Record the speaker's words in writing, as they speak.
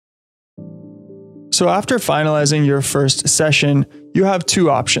So after finalizing your first session, you have two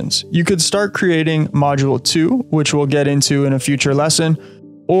options. You could start creating module 2, which we'll get into in a future lesson,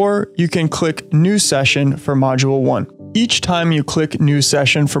 or you can click New Session for module 1. Each time you click New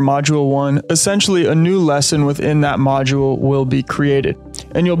Session for module 1, essentially a new lesson within that module will be created.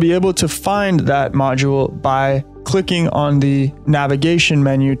 And you'll be able to find that module by clicking on the navigation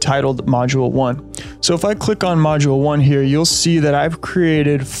menu titled Module 1. So if I click on Module 1 here, you'll see that I've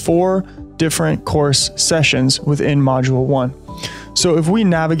created 4 different course sessions within Module 1. So if we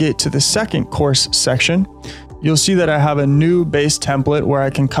navigate to the second course section, you'll see that I have a new base template where I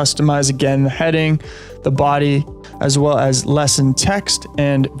can customize again the heading, the body, as well as lesson text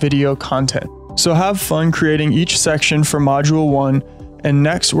and video content. So have fun creating each section for Module 1, and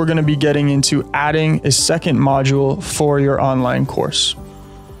next we're going to be getting into adding a second module for your online course.